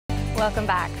Welcome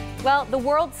back. Well, the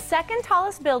world's second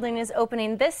tallest building is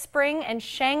opening this spring in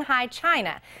Shanghai,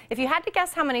 China. If you had to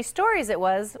guess how many stories it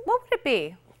was, what would it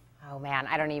be? Oh man,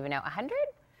 I don't even know. 100?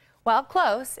 Well,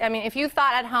 close. I mean, if you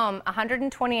thought at home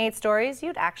 128 stories,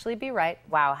 you'd actually be right.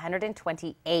 Wow,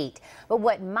 128. But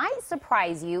what might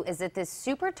surprise you is that this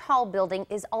super tall building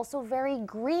is also very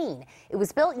green. It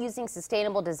was built using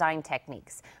sustainable design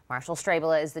techniques. Marshall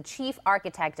Strabala is the chief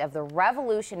architect of the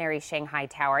revolutionary Shanghai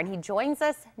Tower, and he joins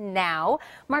us now.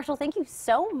 Marshall, thank you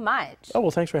so much. Oh,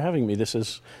 well, thanks for having me. This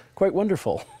is quite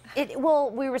wonderful. Well,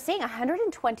 we were saying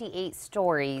 128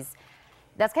 stories.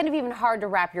 That's kind of even hard to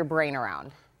wrap your brain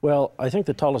around. Well, I think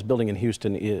the tallest building in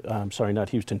Houston,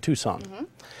 Tucson,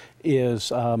 is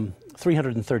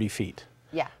 330 feet.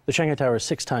 Yeah. The Shanghai Tower is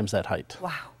 6 times that height.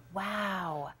 Wow.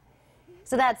 Wow.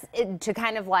 So that's to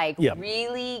kind of like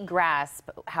really grasp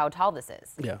how tall this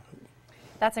is. Yeah.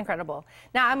 That's incredible.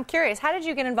 Now, I'm curious, how did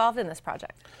you get involved in this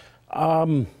project?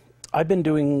 I've been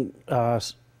doing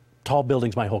tall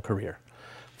buildings my whole career.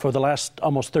 For the last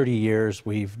almost 30 years,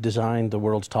 we've designed the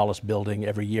world's tallest building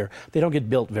every year. They don't get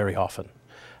built very often.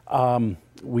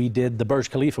 We did the Burj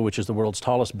Khalifa, which is the world's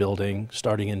tallest building,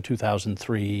 starting in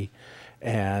 2003,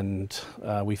 and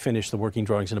we finished the working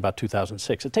drawings in about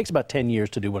 2006. It takes about 10 years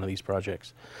to do one of these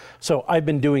projects. So I've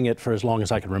been doing it for as long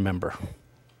as I can remember.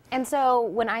 And so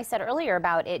when I said earlier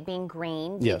about it being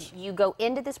green, did you go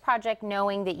into this project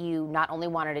knowing that you not only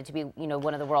wanted it to be,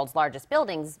 one of the world's largest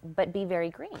buildings, but be very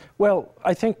green? Well,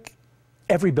 I think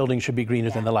every building should be greener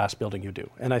than the last building you do.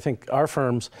 And I think our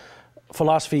firm's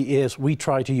philosophy is we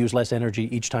try to use less energy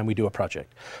each time we do a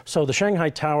project. So the Shanghai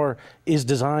Tower is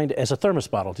designed as a thermos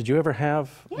bottle. Did you ever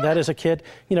have that as a kid?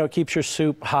 It keeps your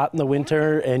soup hot in the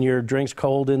winter and your drinks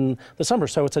cold in the summer.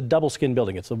 So it's a double skin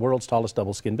building. It's the world's tallest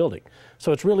double skin building.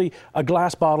 So it's really a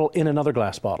glass bottle in another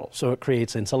glass bottle. So it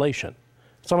creates insulation.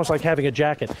 It's almost like having a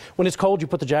jacket. When it's cold, you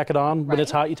put the jacket on. When it's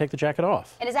hot, you take the jacket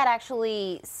off. And is that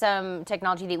actually some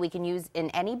technology that we can use in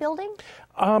any building?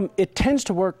 It tends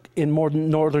to work in more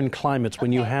northern climates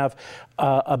when you have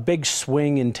a big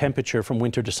swing in temperature from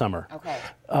winter to summer.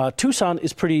 Tucson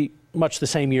is pretty much the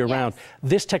same year round.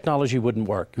 This technology wouldn't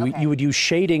work. You would use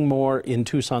shading more in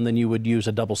Tucson than you would use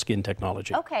a double skin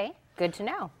technology. Okay, good to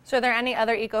know. So are there any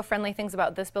other eco-friendly things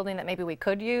about this building that maybe we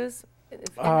could use in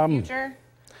the future?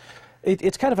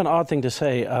 It's kind of an odd thing to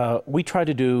say. We try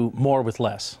to do more with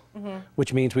less,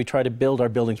 which means we try to build our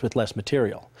buildings with less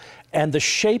material. And the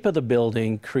shape of the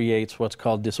building creates what's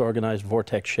called disorganized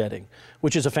vortex shedding,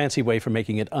 which is a fancy way for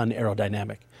making it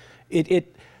unaerodynamic.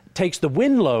 It takes the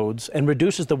wind loads and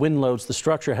reduces the wind loads the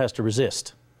structure has to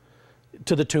resist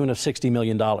to the tune of $60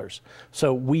 million.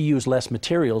 So we use less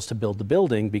materials to build the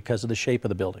building because of the shape of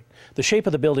the building. The shape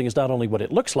of the building is not only what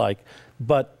it looks like,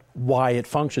 but why it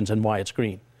functions and why it's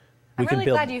green. I'm really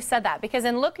glad you said that, because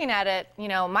in looking at it,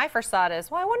 my first thought is,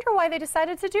 well, I wonder why they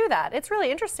decided to do that. It's really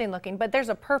interesting looking, but there's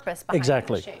a purpose behind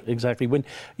the shape. Exactly. When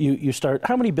you start,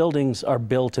 how many buildings are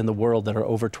built in the world that are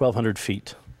over 1,200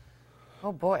 feet?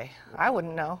 Oh boy, I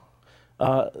wouldn't know.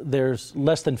 There's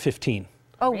less than 15.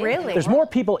 Oh, really? There's more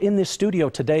people in this studio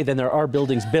today than there are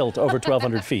buildings built over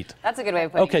 1,200 feet. That's a good way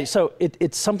of putting it. Okay, so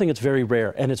it's something that's very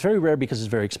rare, and it's very rare because it's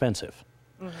very expensive.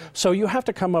 So you have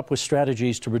to come up with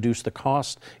strategies to reduce the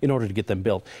cost in order to get them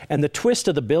built. And the twist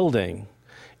of the building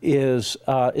is,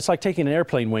 it's like taking an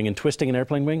airplane wing and twisting an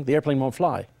airplane wing. The airplane won't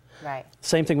fly. Right.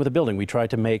 Same thing with the building. We try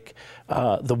to make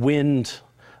the wind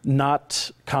not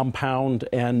compound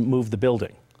and move the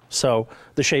building. So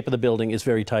the shape of the building is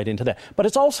very tied into that. But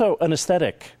it's also an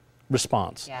aesthetic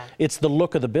response. It's the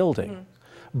look of the building.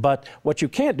 But what you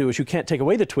can't do is you can't take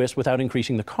away the twist without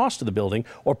increasing the cost of the building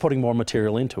or putting more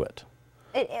material into it.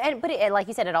 But like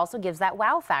you said, it also gives that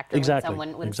wow factor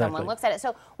when someone looks at it.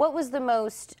 So what was the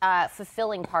most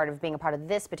fulfilling part of being a part of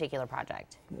this particular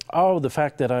project? Oh, the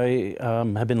fact that I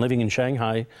have been living in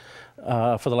Shanghai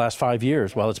for the last 5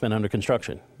 years while it's been under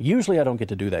construction. Usually I don't get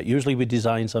to do that. Usually we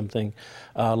design something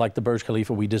like the Burj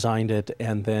Khalifa. We designed it,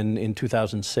 and then in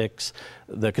 2006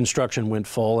 the construction went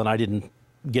full, and I didn't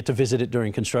get to visit it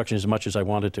during construction as much as I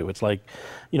wanted to. It's like,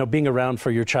 being around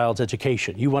for your child's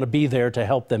education. You want to be there to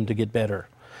help them to get better.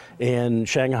 In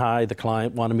Shanghai, the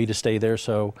client wanted me to stay there,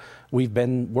 so we've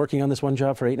been working on this one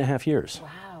job for 8.5 years.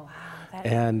 Wow.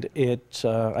 And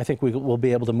I think we'll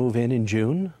be able to move in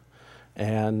June,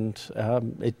 and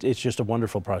it's just a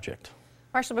wonderful project.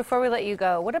 Marshall, before we let you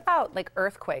go, what about like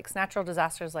earthquakes, natural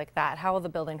disasters like that? How will the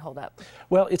building hold up?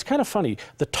 Well, it's kind of funny.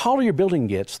 The taller your building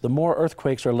gets, the more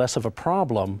earthquakes are less of a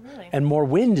problem, and more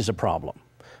wind is a problem.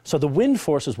 So the wind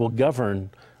forces will govern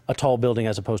a tall building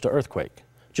as opposed to earthquake.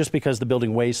 Just because the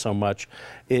building weighs so much,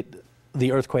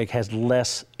 the earthquake has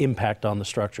less impact on the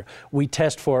structure. We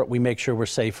test for it, we make sure we're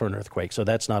safe for an earthquake, so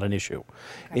that's not an issue.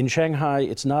 Okay. In Shanghai,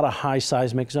 it's not a high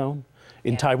seismic zone.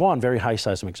 In Taiwan, very high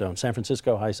seismic zone. San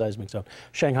Francisco, high seismic zone.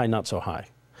 Shanghai, not so high.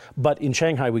 But in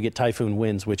Shanghai, we get typhoon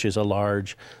winds, which is a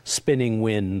large spinning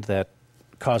wind that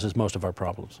causes most of our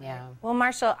problems. Yeah. Well,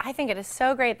 Marshall, I think it is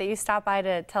so great that you stopped by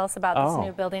to tell us about this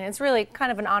new building. It's really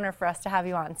kind of an honor for us to have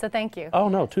you on, so thank you. Oh,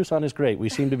 no, Tucson is great. We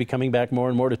seem to be coming back more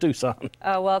and more to Tucson.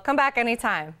 Oh, well, come back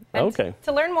anytime. And okay.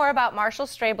 To learn more about Marshall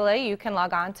Strabala, you can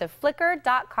log on to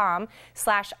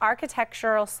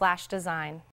flickr.com/architectural/design.